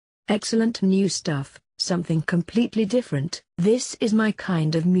Excellent new stuff, something completely different. This is my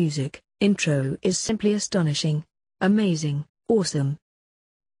kind of music. Intro is simply astonishing. Amazing, awesome.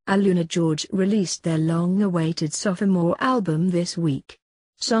 AlunaGeorge released their long-awaited sophomore album this week.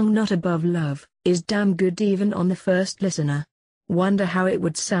 Song Not Above Love is damn good even on the first listener. Wonder how it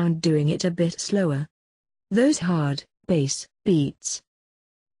would sound doing it a bit slower. Those hard bass beats.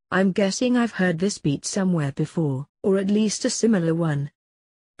 I'm guessing I've heard this beat somewhere before, or at least a similar one.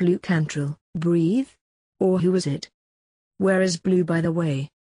 Blue Cantrell, Breathe? Or who is it? Where is Blue, by the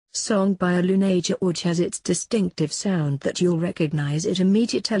way? Song by AlunaGeorge has its distinctive sound that you'll recognize it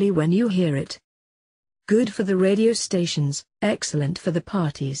immediately when you hear it. Good for the radio stations, excellent for the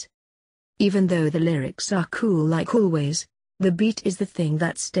parties. Even though the lyrics are cool like always, the beat is the thing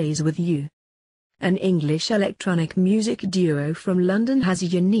that stays with you. An English electronic music duo from London has a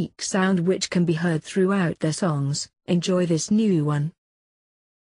unique sound which can be heard throughout their songs. Enjoy this new one.